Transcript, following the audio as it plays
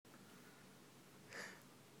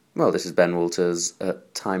Well, this is Ben Walters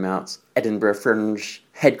at Time Out's Edinburgh Fringe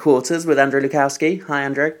headquarters with Andrew Lukowski. Hi,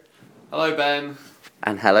 Andrew. Hello, Ben.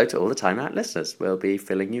 And hello to all the Time Out listeners. We'll be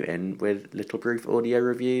filling you in with little brief audio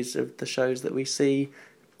reviews of the shows that we see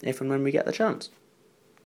if and when we get the chance.